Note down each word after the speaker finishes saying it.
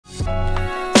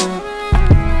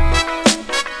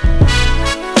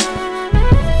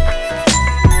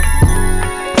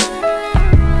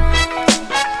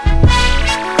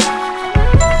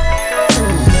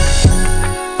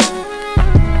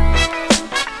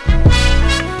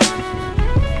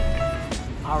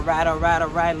all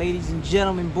right, ladies and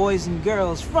gentlemen, boys and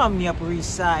girls from the Upper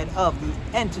East Side of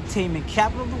the entertainment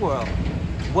capital of the world.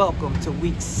 Welcome to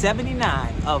week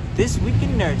 79 of This Week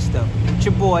in Nerd Stuff with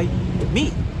your boy,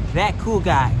 me, that cool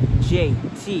guy,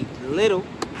 J.t Lyttle.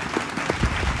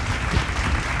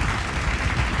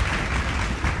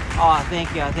 Oh,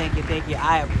 thank you.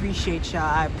 I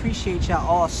appreciate y'all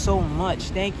all so much.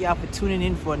 Thank y'all for tuning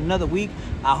in for another week.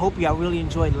 I hope y'all really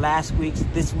enjoyed last week's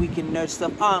This Week in Nerd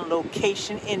Stuff on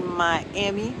location in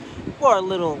Miami for a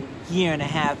little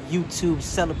year-and-a-half YouTube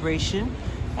celebration.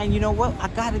 And you know what? I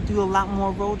got to do a lot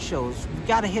more road shows. We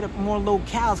got to hit up more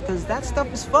locales because that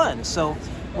stuff is fun. So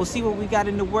we'll see what we got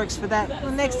in the works for that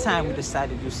the next time we decide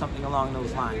to do something along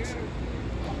those lines.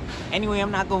 Anyway,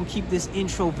 I'm not going to keep this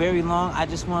intro very long. I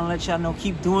just want to let y'all know,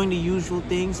 keep doing the usual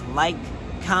things. Like,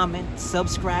 comment,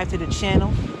 subscribe to the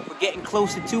channel. We're getting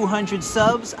close to 200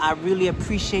 subs. I really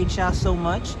appreciate y'all so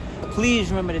much. Please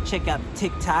remember to check out the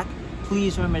TikTok.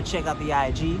 Please remember to check out the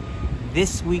IG.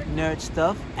 This Week Nerd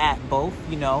Stuff at both,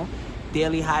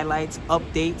 daily highlights,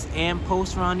 updates, and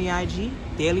posts are on the IG.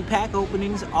 Daily pack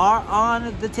openings are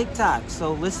on the TikTok.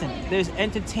 So listen, there's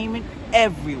entertainment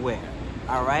everywhere,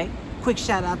 all right? Quick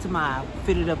shout out to my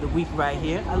fitted of the week right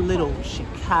here. A little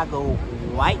Chicago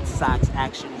White Sox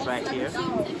action right here.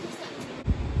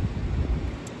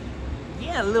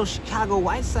 Yeah, a little Chicago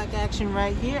White Sox action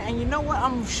right here. And you know what?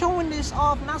 I'm showing this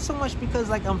off not so much because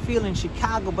like I'm feeling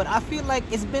Chicago, but I feel like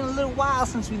it's been a little while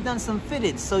since we've done some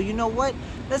fitteds. So you know what?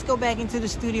 Let's go back into the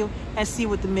studio and see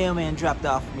what the mailman dropped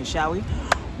off for me, shall we?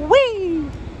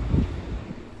 Whee!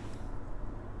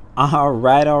 All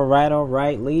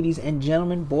right, ladies and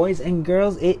gentlemen, boys and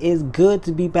girls, it is good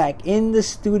to be back in the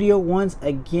studio once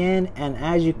again. And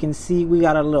as you can see, we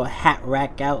got a little hat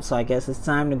rack out, so I guess it's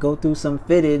time to go through some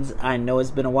fitteds. I know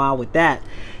it's been a while with that,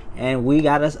 and we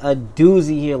got us a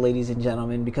doozy here, ladies and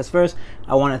gentlemen. Because first,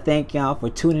 I want to thank y'all for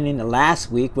tuning in to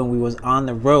last week when we was on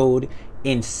the road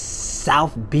in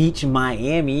South Beach,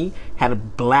 Miami. Had a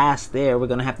blast there. We're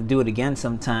gonna have to do it again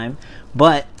sometime.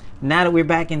 But now that we're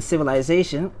back in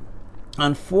civilization,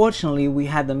 unfortunately, we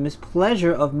had the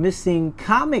mispleasure of missing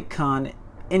Comic-Con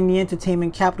in the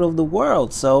entertainment capital of the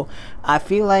world. So I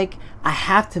feel like I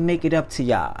have to make it up to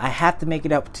y'all. I have to make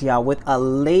it up to y'all with a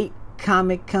late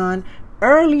Comic-Con,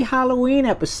 early Halloween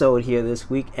episode here this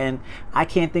week. And I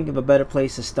can't think of a better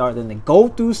place to start than to go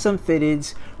through some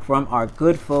fitteds from our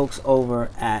good folks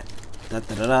over at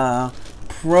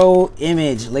Pro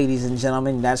Image, ladies and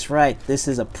gentlemen. That's right. This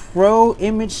is a Pro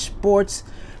Image Sports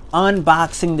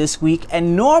unboxing this week.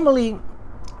 And normally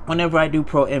whenever I do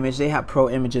Pro Image, they have Pro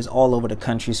Images all over the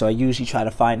country, so I usually try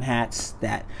to find hats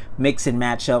that mix and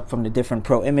match up from the different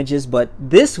Pro Images. But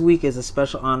this week is a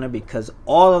special honor because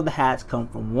all of the hats come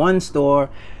from one store,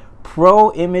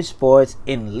 Pro Image Sports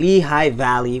in Lehigh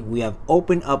Valley. We have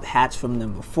opened up hats from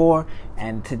them before,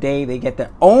 and today they get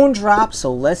their own drop.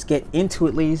 So let's get into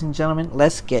it, ladies and gentlemen.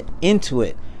 Let's get into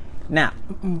it. Now,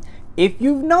 if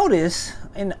you've noticed,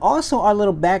 and also our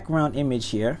little background image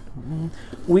here,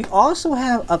 we also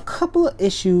have a couple of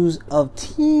issues of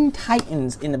Teen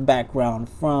Titans in the background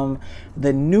from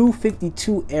the New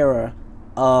 52 era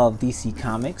of DC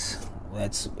Comics.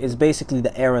 It's basically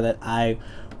the era that I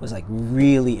was like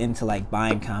really into, like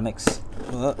buying comics.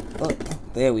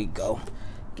 There we go.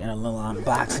 Got a little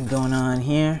unboxing going on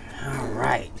here. All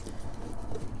right.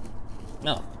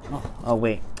 Oh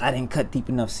wait, I didn't cut deep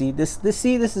enough. See, this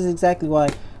is exactly why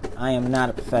I am not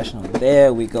a professional.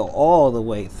 There we go, all the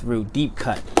way through, deep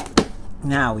cut.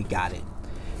 Now we got it.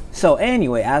 So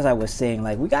anyway, as I was saying,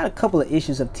 like we got a couple of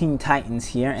issues of Teen Titans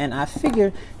here, and I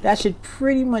figured that should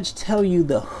pretty much tell you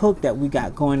the hook that we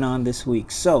got going on this week.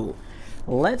 So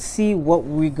let's see what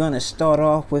we're gonna start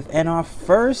off with. And our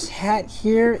first hat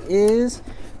here is,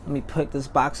 let me put this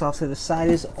box off to the side,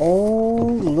 is, oh,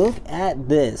 look at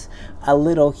this. A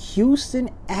little Houston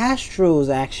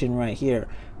Astros action right here.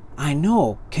 I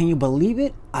know, can you believe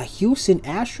it? A Houston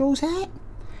Astros hat?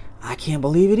 I can't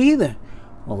believe it either.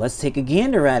 Well, let's take a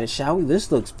gander at it, shall we?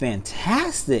 This looks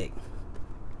fantastic.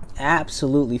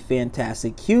 Absolutely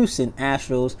fantastic. Houston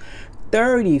Astros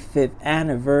 35th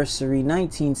anniversary,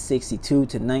 1962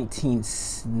 to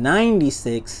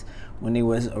 1996, when they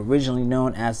was originally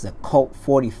known as the Colt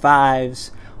 45s,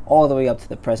 all the way up to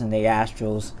the present day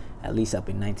Astros, at least up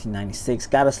in 1996.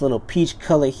 Got us a little peach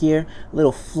color here,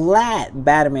 little flat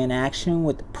Batman action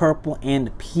with the purple and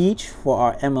the peach for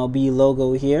our MLB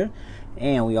logo here.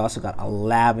 And we also got a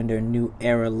lavender new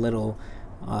era little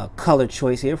color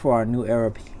choice here for our new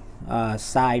era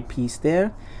side piece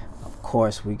there. Of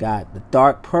course, we got the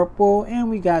dark purple and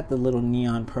we got the little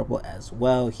neon purple as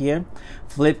well here.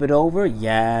 Flip it over.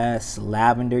 Yes,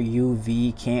 lavender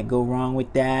UV. Can't go wrong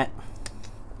with that.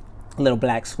 Little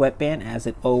black sweatband, as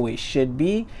it always should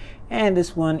be. And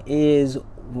this one is,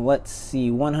 let's see,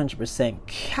 100%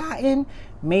 cotton,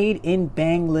 made in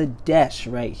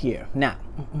Bangladesh right here. Now,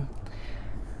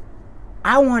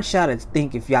 I want y'all to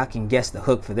think if y'all can guess the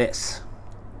hook for this.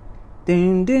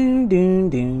 Dun, dun, dun,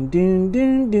 dun, dun,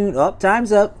 dun, dun. Oh,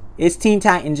 time's up. It's Teen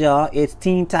Titans, y'all. It's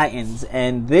Teen Titans.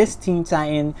 And this Teen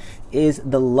Titan is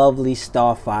the lovely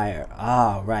Starfire.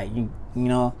 Ah, right. You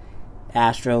know,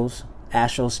 Astros,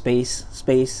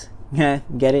 space.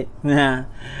 Get it? All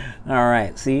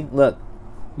right. See, look.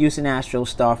 Houston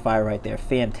Astros Starfire right there.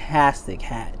 Fantastic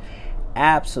hat.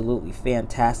 Absolutely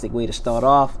fantastic way to start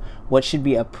off what should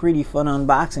be a pretty fun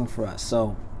unboxing for us.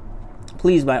 So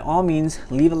please, by all means,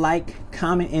 leave a like,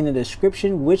 comment in the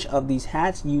description which of these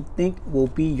hats you think will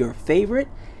be your favorite.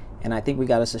 And I think we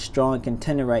got us a strong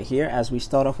contender right here as we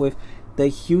start off with the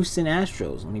Houston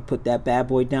Astros. Let me put that bad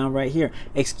boy down right here.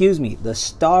 Excuse me, the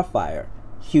Starfire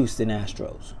Houston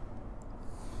Astros.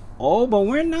 Oh, but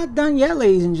we're not done yet,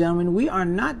 ladies and gentlemen. We are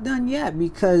not done yet,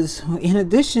 because in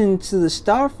addition to the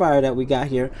Starfire that we got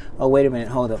here... Oh, wait a minute.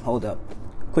 Hold up.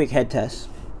 Quick head test.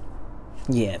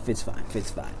 Yeah, fits fine.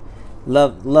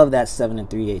 Love that 7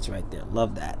 3/8 right there.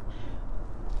 Love that.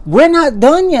 We're not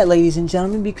done yet, ladies and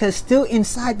gentlemen, because still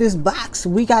inside this box,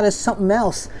 we got us something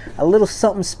else. A little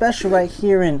something special right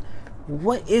here. And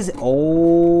what is it?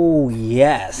 Oh,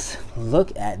 yes.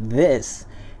 Look at this.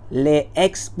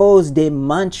 LXXIX de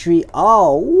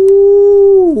Montreal.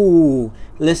 Ooh.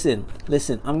 Listen,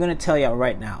 I'm gonna tell y'all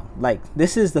right now, like,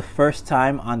 this is the first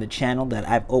time on the channel that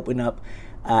I've opened up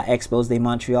Expos de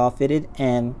Montreal fitted,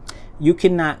 and you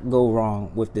cannot go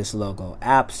wrong with this logo.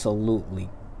 Absolutely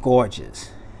gorgeous.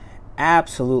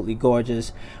 Absolutely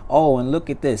gorgeous. Oh, and look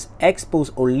at this,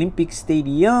 Expos Olympic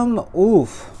Stadium.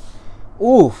 Oof,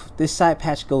 this side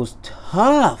patch goes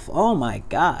tough. Oh my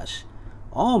gosh,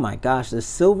 the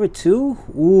silver too.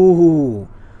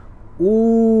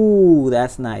 Ooh,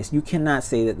 that's nice. You cannot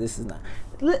say that this is not.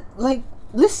 Like,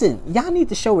 listen, y'all need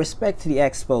to show respect to the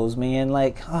Expos, man.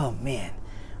 Like, oh man,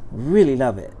 really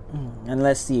love it. And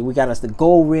let's see, we got us the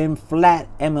gold rim flat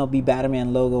MLB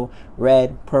Batman logo,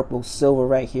 red, purple, silver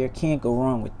right here. Can't go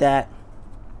wrong with that.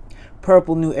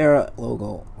 Purple New Era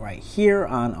logo right here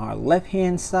on our left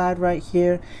hand side right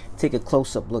here. Take a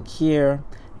close-up look here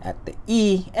at the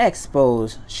E,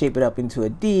 Expos, shape it up into a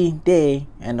D, day,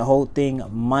 and the whole thing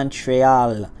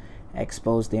Montreal,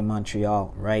 Expos de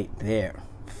Montreal right there.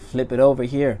 Flip it over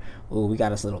here. Oh, we got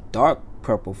this little dark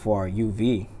purple for our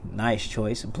UV. Nice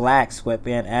choice. Black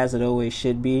sweatband, as it always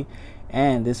should be.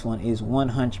 And this one is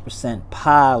 100%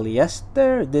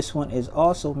 polyester. This one is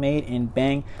also made in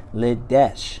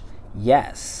Bangladesh.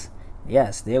 Yes,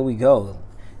 there we go.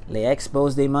 Les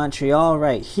Expos de Montreal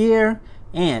right here.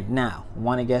 And now,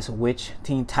 want to guess which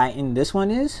Teen Titan this one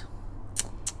is?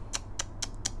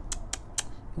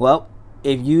 Well,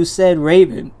 if you said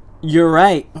Raven, you're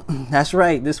right. That's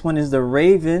right. This one is the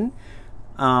Raven.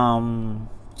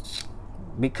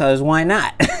 Because why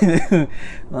not? I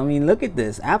mean, look at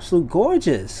this. Absolute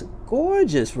gorgeous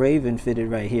Raven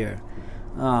fitted right here.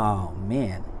 Oh,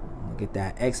 man. Look at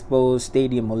that. Expos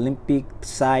Stadium Olympic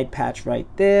side patch right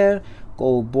there.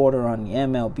 Gold border on the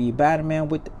MLB Batman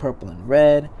with the purple and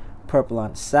red. Purple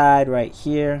on the side right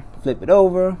here. Flip it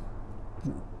over.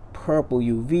 Purple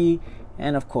UV.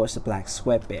 And of course the black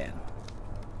sweatband.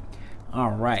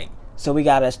 Alright. So we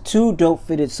got us two dope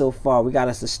fitted so far. We got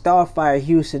us the Starfire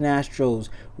Houston Astros.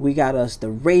 We got us the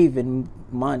Raven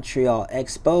Montreal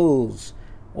Expos.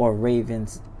 Or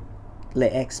Ravens Les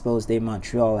Expos de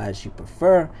Montreal, as you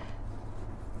prefer.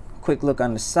 Quick look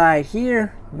on the side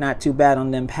here. Not too bad on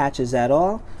them patches at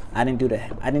all. I didn't do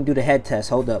the head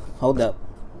test. Hold up.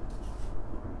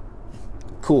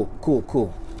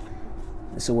 Cool.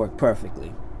 This will work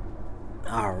perfectly.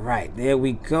 All right, there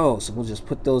we go. So we'll just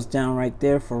put those down right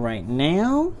there for right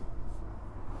now.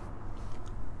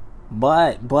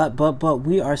 But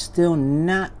we are still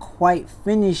not quite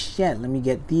finished yet. Let me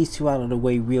get these two out of the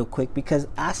way real quick, because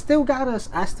I still got us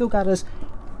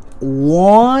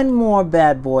one more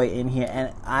bad boy in here,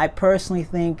 and I personally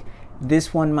think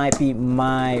this one might be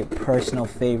my personal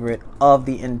favorite of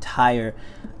the entire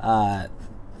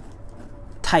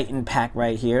Titan pack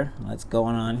right here. What's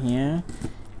going on here?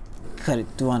 Cut it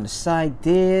through on the side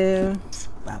there.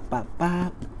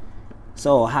 Bop.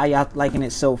 So how y'all liking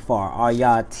it so far? Are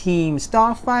y'all team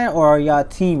Starfire or are y'all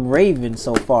team Raven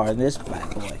so far in this bad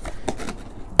boy?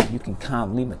 You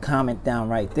can leave a comment down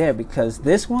right there, because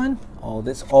this one,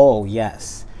 oh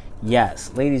yes,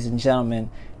 Yes, ladies and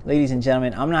gentlemen,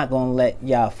 I'm not gonna let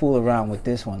y'all fool around with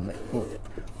this one.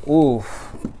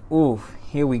 Oof, oof,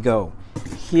 here we go.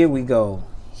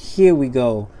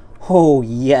 Oh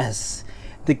yes,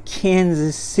 the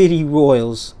Kansas City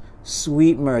Royals,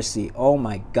 sweet mercy. Oh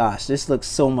my gosh, this looks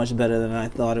so much better than I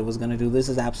thought it was gonna do. This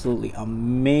is absolutely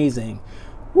amazing.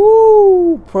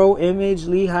 Woo! Pro Image,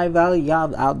 Lehigh Valley,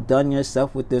 y'all outdone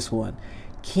yourself with this one.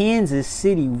 Kansas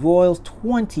City Royals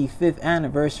 25th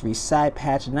anniversary side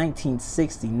patch,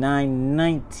 1969,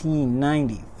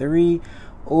 1993.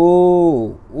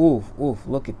 Oh, oof, oof,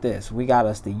 look at this. We got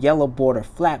us the yellow border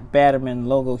flat Batterman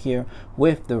logo here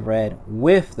with the red,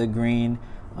 with the green.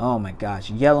 Oh my gosh,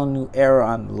 yellow new era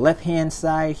on the left hand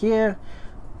side here.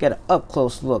 Get an up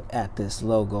close look at this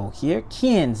logo here.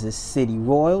 Kansas City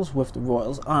Royals with the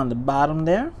Royals on the bottom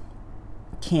there.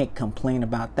 Can't complain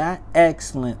about that.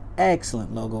 Excellent,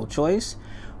 excellent logo choice.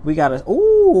 We got us,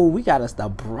 ooh, we got us the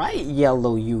bright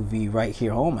yellow UV right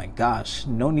here. Oh my gosh,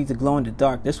 no need to glow in the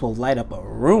dark. This will light up a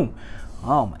room.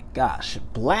 Oh my gosh,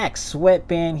 black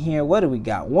sweatband here. What do we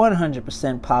got?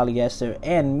 100% polyester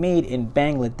and made in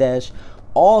Bangladesh.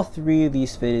 All three of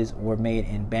these fitteds were made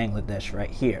in Bangladesh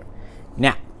right here.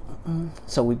 Now,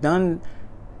 so we've done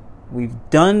the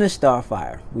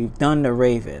Starfire, we've done the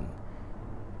Raven.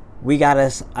 We got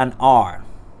us an R.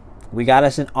 We got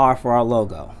us an R for our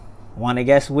logo. Want to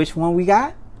guess which one we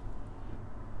got?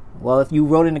 Well, if you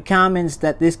wrote in the comments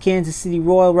that this Kansas City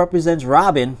Royal represents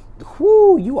Robin,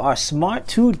 whoo, you are smart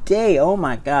today. Oh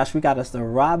my gosh, we got us the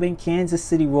Robin Kansas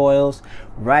City Royals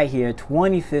right here,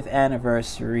 25th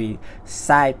anniversary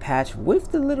side patch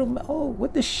with the little, oh,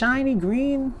 with the shiny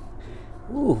green,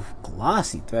 ooh,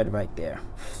 glossy thread right there.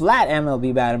 Flat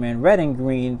MLB Batterman, red and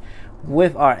green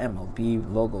with our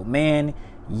MLB logo man.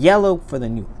 Yellow for the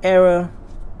new era.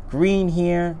 Green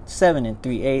here, 7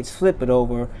 3/8. Flip it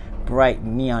over. Bright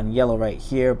neon yellow right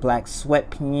here. Black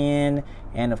sweatband.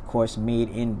 And of course made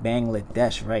in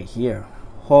Bangladesh right here.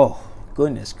 Oh,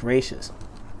 goodness gracious.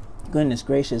 Goodness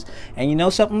gracious. And you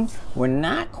know something? We're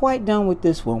not quite done with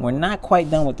this one. We're not quite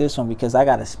done with this one because I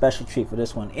got a special treat for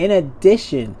this one. In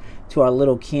addition to our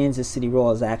little Kansas City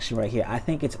Royals action right here, I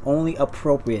think it's only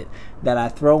appropriate that I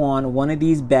throw on one of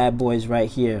these bad boys right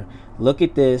here. Look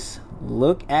at this.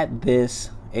 Look at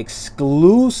this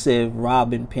exclusive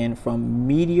Robin pin from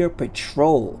Meteor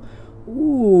Patrol.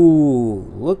 Ooh,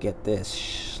 look at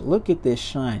this. Look at this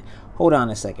shine. Hold on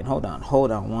a second. Hold on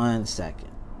 1 second.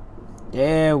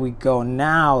 There we go.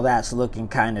 Now that's looking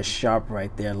kind of sharp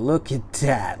right there. Look at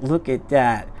that. Look at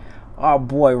that. Our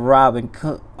boy Robin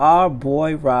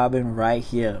right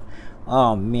here.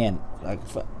 Oh man.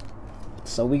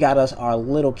 So we got us our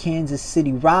little Kansas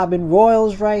City Robin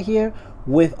Royals right here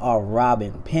with our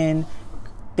Robin pin.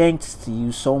 Thanks to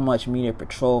you so much, Meteor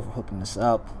Patrol, for hooking us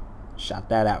up. Shout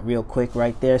that out real quick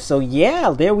right there. So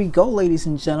yeah, there we go, ladies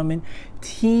and gentlemen.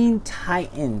 Teen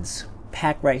Titans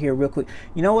pack right here real quick.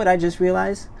 You know what I just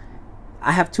realized?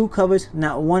 I have two covers.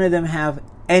 Not one of them have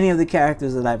any of the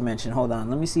characters that I've mentioned. Hold on.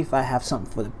 Let me see if I have something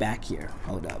for the back here.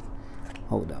 Hold up.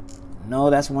 Hold up. No,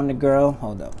 that's Wonder Girl.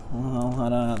 Hold up.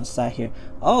 Hold on on the side here.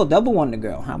 Oh, double Wonder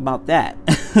Girl. How about that?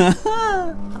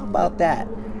 How about that?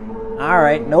 All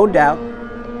right. No doubt.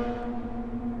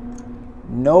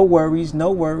 No worries.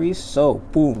 No worries. So,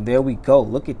 boom. There we go.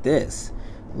 Look at this.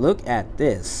 Look at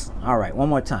this. All right. One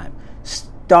more time.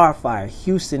 Starfire,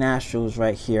 Houston Astros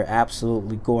right here.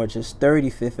 Absolutely gorgeous.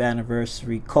 35th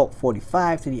anniversary Colt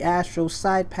 45 to the Astros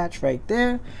side patch right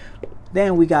there.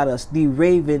 Then we got us the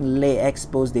Raven Les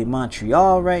Expos de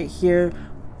Montreal right here.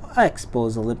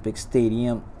 Expos Olympic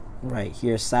Stadium right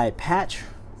here side patch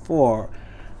for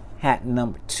hat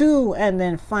number 2. And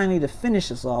then finally to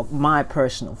finish us off, my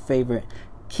personal favorite,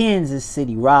 Kansas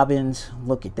City Robins.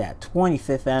 Look at that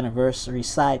 25th anniversary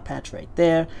side patch right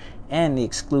there. And the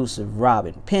exclusive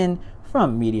Robin pin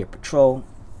from Meteor Patrol.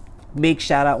 Big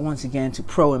shout out once again to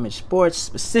Pro Image Sports,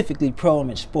 specifically Pro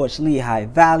Image Sports Lehigh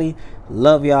Valley.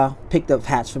 Love y'all. Picked up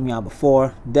hats from y'all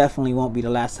before. Definitely won't be the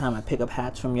last time I pick up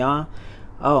hats from y'all.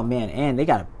 Oh man, and they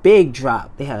got a big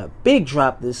drop. They had a big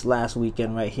drop this last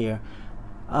weekend right here.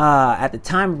 At the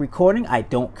time of recording, I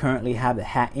don't currently have the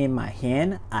hat in my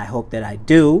hand. I hope that I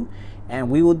do. And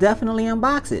we will definitely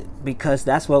unbox it because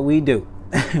that's what we do.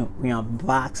 We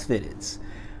unbox fitteds.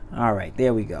 All right,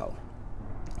 there we go.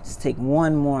 Let's take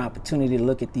one more opportunity to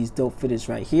look at these dope fitteds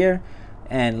right here.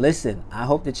 And listen, I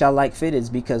hope that y'all like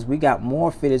fitteds because we got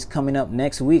more fitteds coming up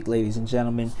next week, ladies and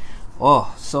gentlemen.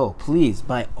 Oh, so please,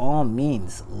 by all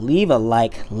means, leave a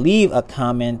like, leave a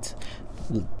comment.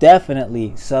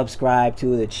 Definitely subscribe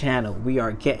to the channel. We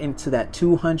are getting to that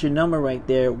 200 number right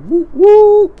there. Whoop,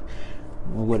 whoop.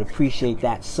 We would appreciate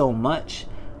that so much.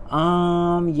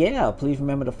 Yeah, please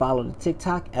remember to follow the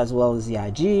TikTok as well as the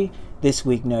IG. This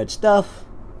Week Nerd Stuff.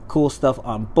 Cool stuff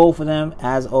on both of them,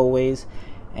 as always.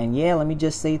 And yeah, let me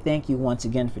just say thank you once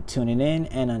again for tuning in.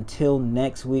 And until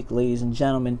next week, ladies and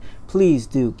gentlemen, please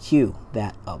do cue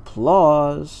that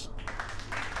applause.